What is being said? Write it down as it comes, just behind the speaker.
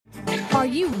Are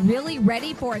you really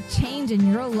ready for a change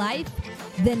in your life?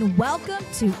 Then welcome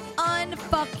to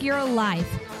Unfuck Your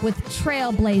Life with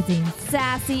trailblazing,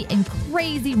 sassy, and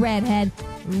crazy redhead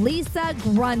Lisa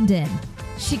Grunden.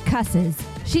 She cusses.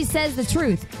 She says the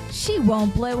truth. She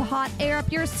won't blow hot air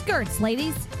up your skirts,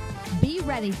 ladies. Be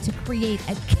ready to create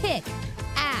a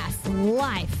kick-ass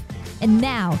life. And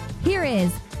now, here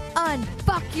is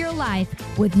Unfuck Your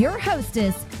Life with your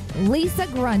hostess, Lisa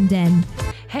Grunden.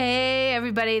 Hey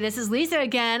everybody, this is Lisa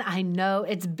again. I know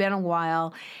it's been a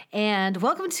while, and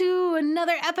welcome to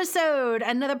another episode,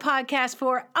 another podcast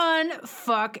for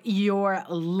Unfuck Your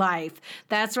Life.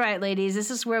 That's right, ladies. This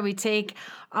is where we take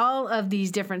all of these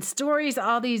different stories,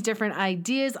 all these different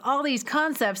ideas, all these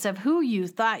concepts of who you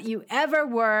thought you ever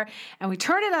were, and we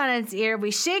turn it on its ear.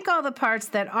 We shake all the parts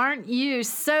that aren't you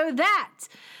so that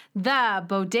the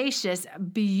bodacious,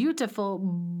 beautiful,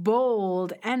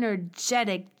 bold,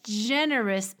 energetic,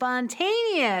 generous,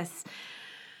 spontaneous,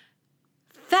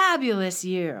 fabulous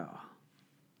you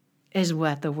is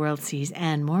what the world sees,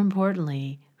 and more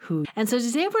importantly, who. And so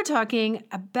today we're talking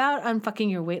about unfucking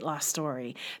your weight loss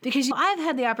story, because I've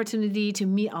had the opportunity to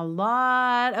meet a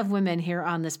lot of women here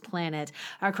on this planet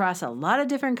across a lot of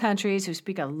different countries who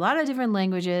speak a lot of different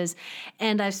languages,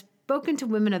 and I've spoken to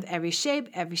women of every shape,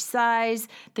 every size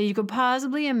that you could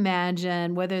possibly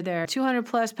imagine, whether they're 200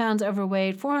 plus pounds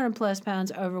overweight, 400 plus pounds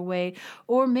overweight,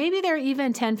 or maybe they're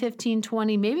even 10, 15,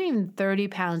 20, maybe even 30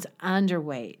 pounds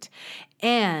underweight.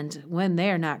 And when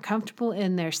they are not comfortable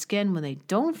in their skin, when they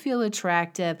don't feel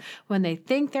attractive, when they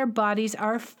think their bodies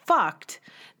are fucked,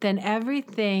 then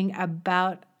everything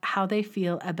about how they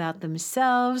feel about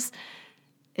themselves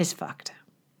is fucked.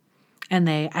 And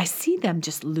I see them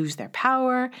just lose their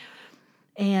power.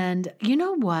 And you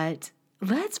know what?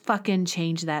 Let's fucking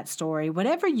change that story.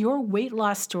 Whatever your weight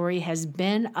loss story has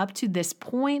been up to this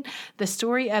point, the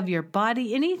story of your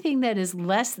body, anything that is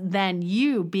less than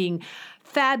you being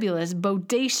fabulous,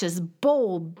 bodacious,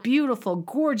 bold, beautiful,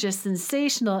 gorgeous,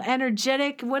 sensational,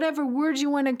 energetic, whatever words you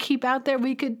want to keep out there,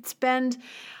 we could spend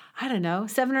 7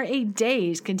 or 8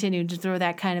 days continuing to throw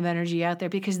that kind of energy out there,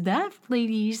 because that,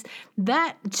 ladies,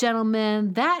 that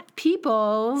gentlemen, that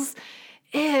peoples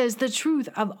is the truth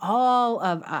of all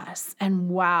of us. And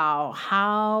wow,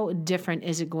 how different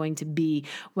is it going to be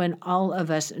when all of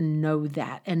us know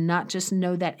that, and not just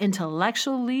know that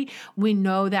intellectually, we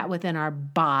know that within our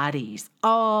bodies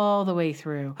all the way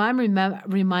through. I'm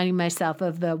reminding myself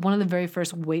of one of the very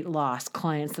first weight loss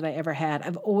clients that I ever had.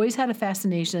 I've always had a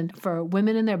fascination for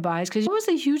women in their bodies, because it was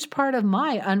a huge part of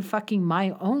my unfucking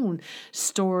my own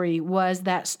story, was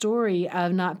that story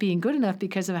of not being good enough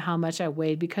because of how much I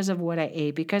weighed, because of what I ate,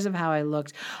 because of how I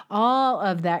looked, all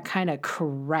of that kind of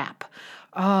crap.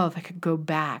 Oh, if I could go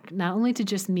back, not only to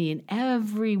just me and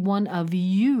every one of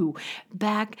you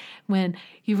back when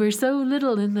you were so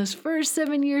little in those first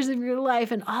 7 years of your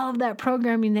life, and all of that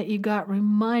programming that you got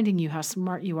reminding you how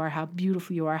smart you are, how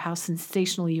beautiful you are, how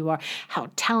sensational you are, how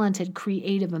talented,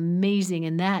 creative, amazing,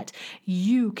 and that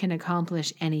you can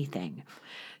accomplish anything.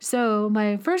 So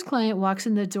my first client walks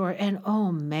in the door, and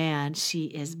oh man, she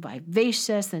is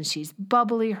vivacious and she's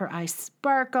bubbly. Her eyes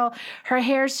sparkle. Her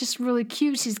hair's just really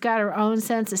cute. She's got her own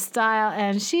sense of style,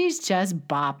 and she's just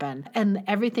bopping. And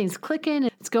everything's clicking.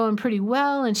 It's going pretty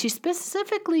well. And she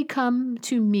specifically come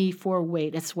to me for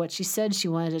weight. It's what she said she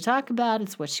wanted to talk about.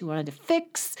 It's what she wanted to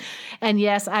fix. And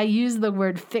yes, I used the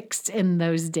word fixed in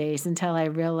those days until I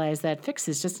realized that fix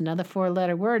is just another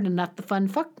 4-letter word, and not the fun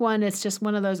fuck one. It's just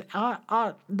one of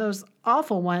those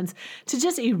awful ones to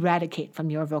just eradicate from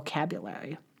your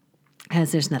vocabulary,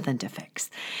 because there's nothing to fix.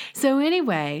 So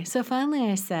anyway, finally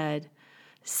I said,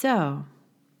 so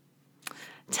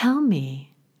tell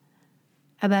me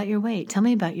about your weight. Tell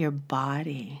me about your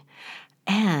body.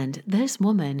 And this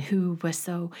woman, who was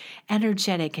so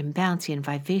energetic and bouncy and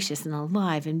vivacious and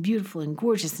alive and beautiful and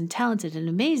gorgeous and talented and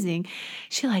amazing,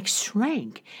 she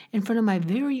shrank in front of my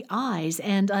very eyes.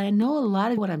 And I know a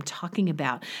lot of what I'm talking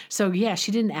about. So yeah,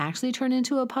 she didn't actually turn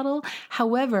into a puddle.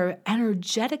 However,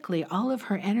 energetically, all of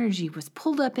her energy was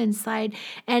pulled up inside,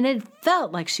 and it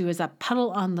felt like she was a puddle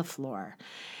on the floor.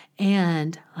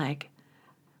 And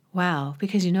wow,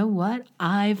 because you know what?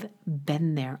 I've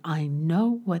been there. I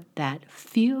know what that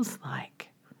feels like.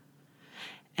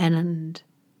 And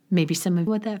maybe some of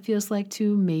what that feels like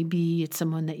too. Maybe it's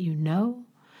someone that you know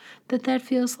that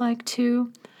feels like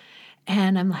too.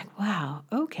 And I'm like, wow,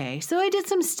 okay. So I did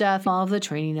some stuff, all of the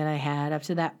training that I had up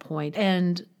to that point.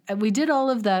 And we did all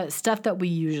of the stuff that we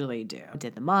usually do.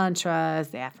 Did the mantras,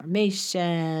 the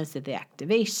affirmations, did the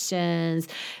activations,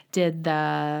 did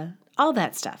all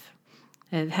that stuff.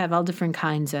 I have all different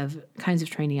kinds of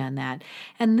training on that.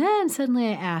 And then suddenly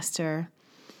I asked her,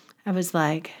 I was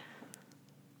like,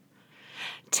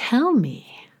 tell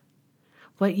me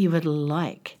what you would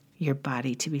like your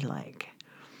body to be like.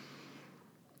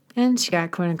 And she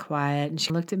got kind of quiet, and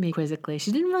she looked at me quizzically.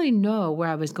 She didn't really know where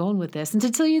I was going with this. And to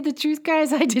tell you the truth,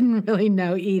 guys, I didn't really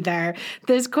know either.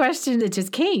 This question, it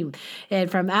just came.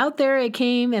 And from out there it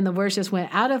came, and the words just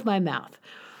went out of my mouth.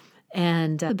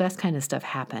 And the best kind of stuff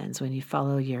happens when you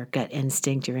follow your gut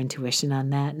instinct, your intuition on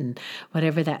that. And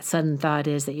whatever that sudden thought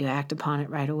is that you act upon it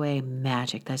right away,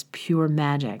 magic. That's pure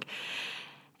magic.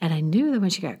 And I knew that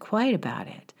when she got quiet about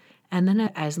it. And then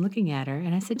I was looking at her,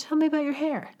 and I said, tell me about your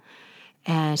hair.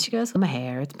 And she goes, well, my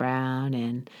hair, it's brown.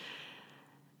 And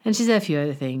she said a few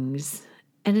other things.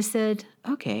 And I said,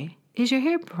 okay, is your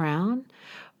hair brown?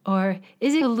 Or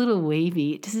is it a little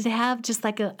wavy? Does it have just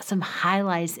like some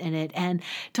highlights in it? And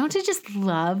don't you just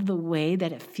love the way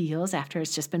that it feels after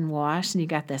it's just been washed and you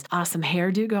got this awesome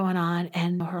hairdo going on?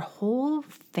 And her whole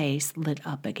face lit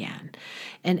up again.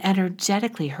 And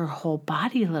energetically, her whole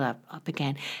body lit up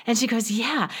again. And she goes,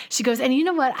 yeah. She goes, and you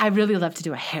know what? I really love to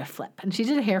do a hair flip. And she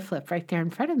did a hair flip right there in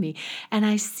front of me. And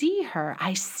I see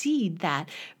that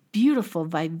beautiful,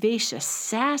 vivacious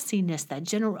sassiness, that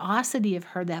generosity of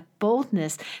her, that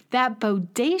boldness, that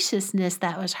bodaciousness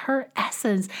that was her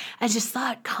essence. I just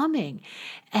saw it coming.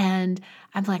 And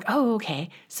I'm like, oh, okay,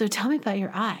 so tell me about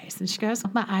your eyes. And she goes,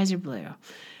 my eyes are blue. And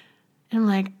I'm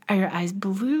like, are your eyes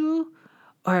blue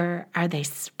or are they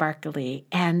sparkly?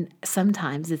 And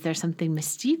sometimes is there something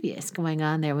mischievous going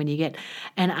on there when you get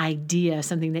an idea of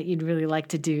something that you'd really like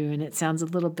to do and it sounds a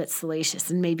little bit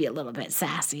salacious and maybe a little bit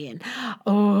sassy and,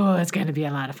 oh, it's going to be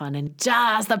a lot of fun and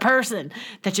just the person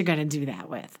that you're going to do that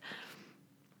with.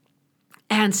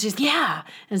 And she's, yeah.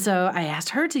 And so I asked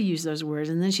her to use those words,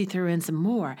 and then she threw in some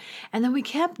more. And then we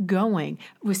kept going.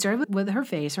 We started with her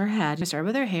face, her head. We started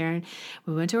with her hair, and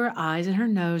we went to her eyes and her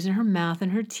nose and her mouth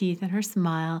and her teeth and her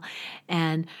smile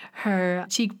and her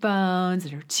cheekbones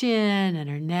and her chin and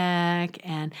her neck.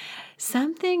 And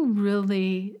something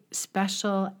really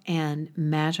special and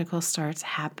magical starts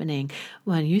happening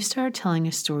when you start telling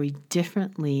a story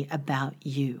differently about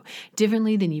you,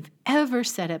 differently than you've ever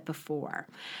said it before.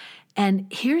 And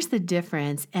here's the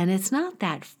difference, and it's not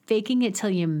that faking it till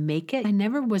you make it. I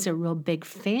never was a real big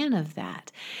fan of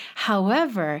that.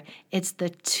 However, it's the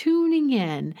tuning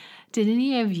in. Did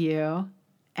any of you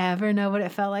ever know what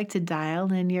it felt like to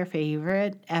dial in your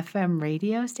favorite FM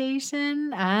radio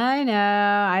station? I know.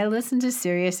 I listen to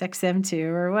Sirius XM too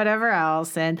or whatever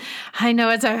else, and I know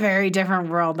it's a very different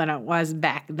world than it was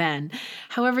back then.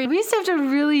 However, we used to have to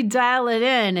really dial it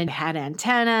in and had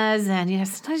antennas, and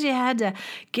sometimes you had to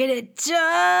get it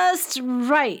just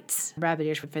right. Rabbit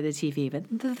ears for the TV, but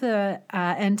the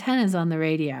antennas on the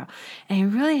radio, and you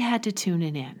really had to tune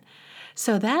it in.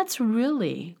 So that's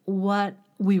really what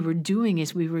we were doing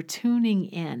is we were tuning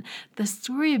in. The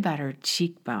story about her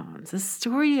cheekbones, the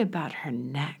story about her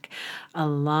neck,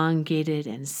 elongated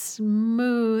and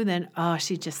smooth, and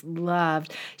she just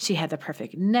loved. She had the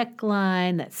perfect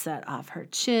neckline that set off her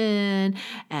chin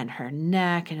and her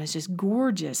neck, and it was just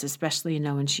gorgeous, especially,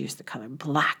 when she used the color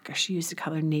black or she used the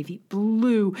color navy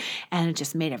blue, and it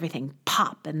just made everything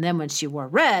pop. And then when she wore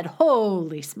red,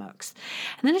 holy smokes.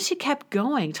 And then as she kept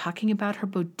going, talking about her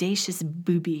bodacious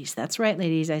boobies. That's right,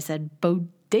 ladies. I said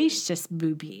bodacious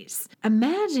boobies.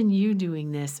 Imagine you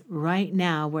doing this right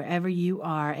now, wherever you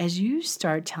are, as you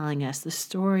start telling us the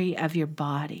story of your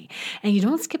body. And you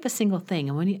don't skip a single thing.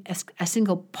 And when a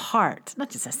single part, not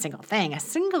just a single thing, a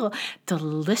single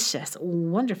delicious,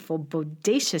 wonderful,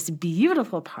 bodacious,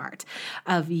 beautiful part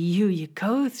of you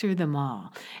go through them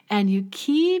all. And you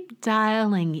keep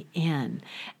dialing in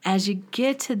as you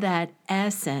get to that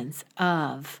essence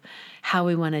of how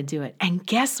we want to do it. And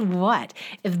guess what?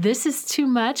 If this is too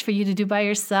much for you to do by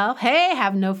yourself, hey,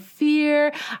 have no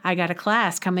fear. I got a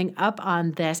class coming up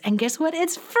on this. And guess what?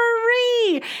 It's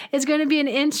free. It's going to be an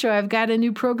intro. I've got a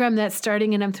new program that's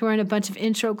starting, and I'm throwing a bunch of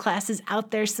intro classes out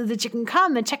there so that you can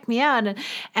come and check me out,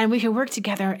 and we can work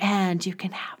together, and you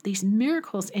can have these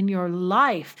miracles in your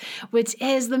life, which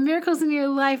is the miracles in your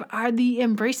life are the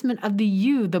embracement of the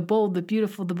you, the bold, the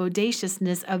beautiful, the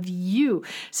bodaciousness of you.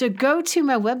 So go to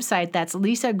my website. That's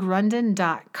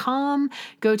lisagrunden.com.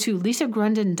 Go to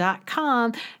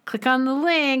lisagrunden.com, click on the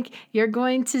link. You're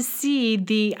going to see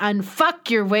the Unfuck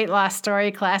Your Weight Loss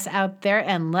Story class out there,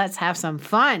 and let's have some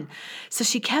fun. So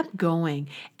she kept going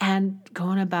and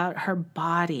going about her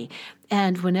body.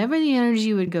 And whenever the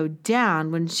energy would go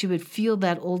down, when she would feel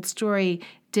that old story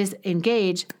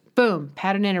disengage, boom,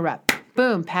 pattern interrupt.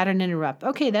 Boom, pattern interrupt.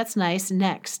 Okay, that's nice.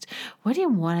 Next, what do you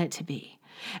want it to be?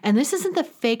 And this isn't the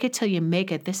fake it till you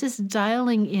make it. This is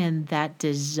dialing in that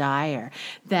desire,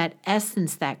 that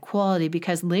essence, that quality.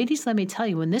 Because ladies, let me tell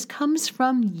you, when this comes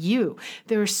from you,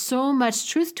 there is so much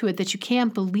truth to it that you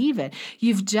can't believe it.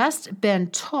 You've just been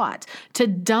taught to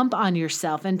dump on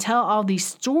yourself and tell all these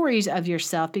stories of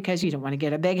yourself because you don't want to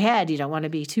get a big head. You don't want to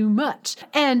be too much.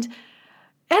 And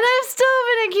I've still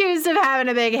been accused of having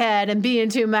a big head and being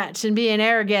too much and being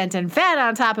arrogant and fat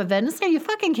on top of it. And it's, are you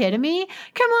fucking kidding me?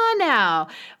 Come on now.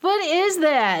 What is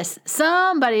this?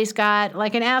 Somebody's got,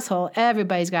 like an asshole,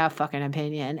 everybody's got a fucking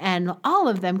opinion. And all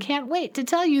of them can't wait to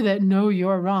tell you that, no,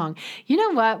 you're wrong. You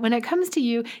know what? When it comes to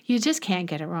you, you just can't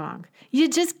get it wrong. You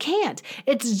just can't.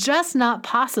 It's just not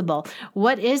possible.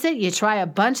 What is it? You try a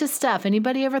bunch of stuff.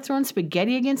 Anybody ever thrown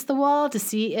spaghetti against the wall to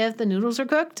see if the noodles are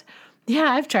cooked?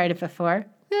 Yeah, I've tried it before.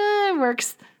 It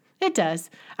works. It does.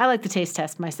 I like the taste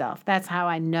test myself. That's how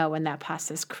I know when that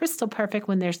pasta is crystal perfect,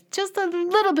 when there's just a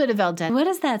little bit of al dente. What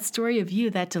is that story of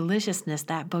you, that deliciousness,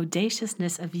 that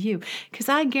bodaciousness of you? Because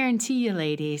I guarantee you,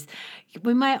 ladies,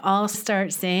 we might all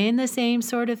start saying the same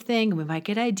sort of thing. We might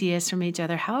get ideas from each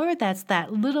other. However, that's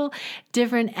that little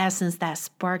different essence, that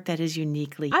spark that is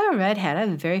uniquely. I'm a redhead. I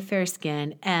have a very fair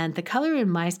skin, and the color in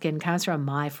my skin comes from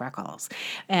my freckles.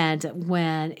 And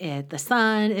when the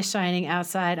sun is shining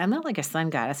outside, I'm not like a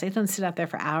sun goddess. I don't sit out there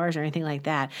for hours or anything like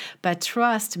that. But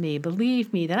trust me,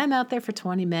 believe me, that I'm out there for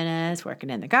 20 minutes, working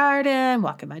in the garden,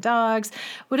 walking my dogs,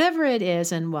 whatever it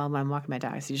is. And well, when I'm walking my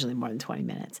dogs, usually more than 20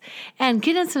 minutes. And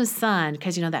getting some sun,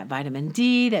 because you know that vitamin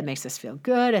D that makes us feel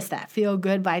good. It's that feel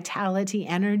good vitality,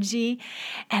 energy.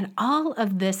 And all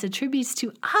of this attributes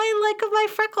to I like my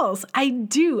freckles. I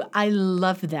do. I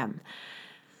love them.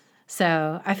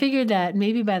 So I figured that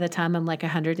maybe by the time I'm like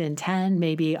 110,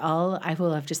 maybe I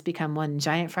will have just become one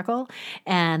giant freckle,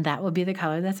 and that will be the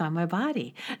color that's on my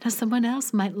body. Now, someone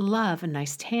else might love a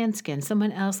nice tan skin.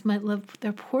 Someone else might love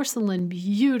their porcelain,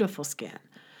 beautiful skin.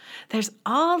 There's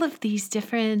all of these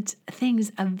different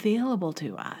things available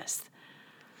to us.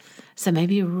 So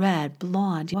maybe red,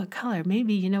 blonde, what color?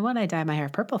 Maybe, you know what? I dyed my hair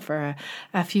purple for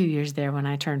a few years there when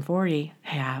I turned 40.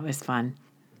 Yeah, it was fun.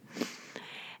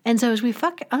 And so as we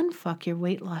unfuck your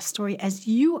weight loss story, as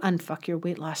you unfuck your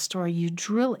weight loss story, you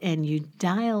drill in, you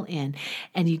dial in,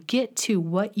 and you get to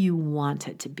what you want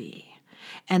it to be.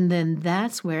 And then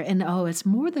that's where, it's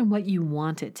more than what you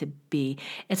want it to be.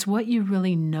 It's what you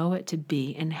really know it to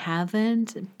be and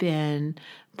haven't been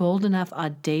bold enough,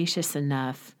 audacious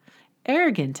enough,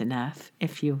 arrogant enough,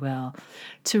 if you will,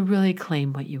 to really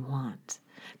claim what you want.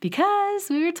 Because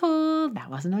we were told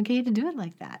that wasn't okay to do it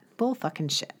like that. Bull fucking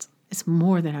shit. It's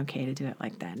more than okay to do it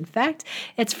like that. In fact,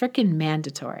 it's freaking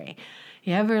mandatory.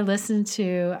 You ever listen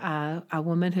to a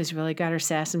woman who's really got her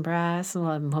sass and brass, a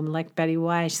woman like Betty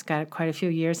White? She's got quite a few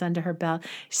years under her belt.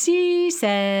 She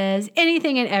says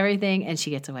anything and everything, and she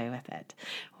gets away with it.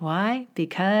 Why?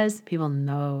 Because people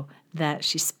know that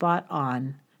she's spot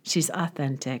on. She's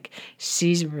authentic.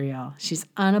 She's real. She's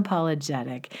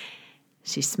unapologetic.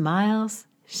 She smiles.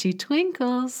 She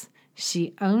twinkles.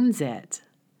 She owns it.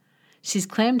 She's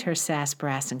claimed her sass,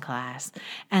 brass, and class.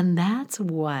 And that's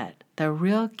what the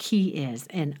real key is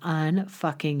in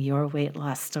unfucking your weight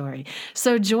loss story.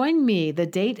 So join me. The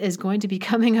date is going to be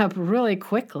coming up really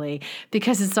quickly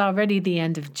because it's already the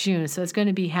end of June. So it's going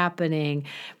to be happening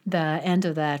the end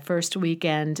of that first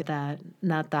weekend,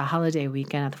 not the holiday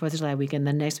weekend, not the 4th of July weekend,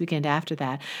 the next weekend after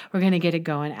that. We're going to get it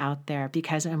going out there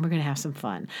and we're going to have some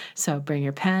fun. So bring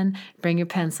your pen, bring your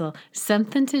pencil,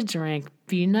 something to drink,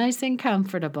 be nice and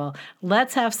comfortable.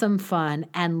 Let's have some fun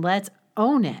and let's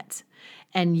own it.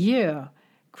 And you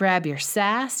grab your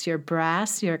sass, your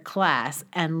brass, your class,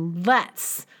 and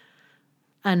let's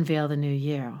unveil the new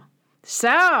you. So,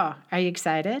 are you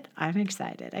excited? I'm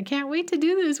excited. I can't wait to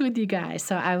do this with you guys.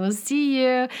 So I will see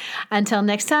you. Until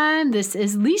next time, this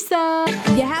is Lisa.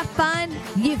 You have fun?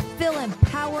 You feel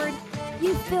empowered?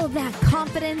 You feel that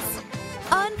confidence?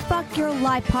 Unfuck Your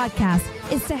Life podcast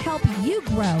is to help you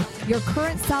grow your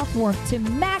current self-worth to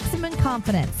maximum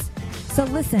confidence. So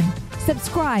listen,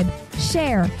 subscribe,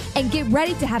 share, and get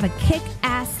ready to have a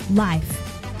kick-ass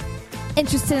life.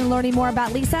 Interested in learning more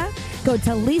about Lisa? Go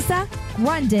to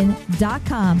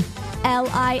lisagrunden.com.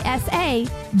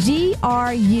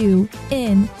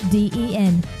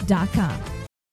 LISAGRUNDEN.com.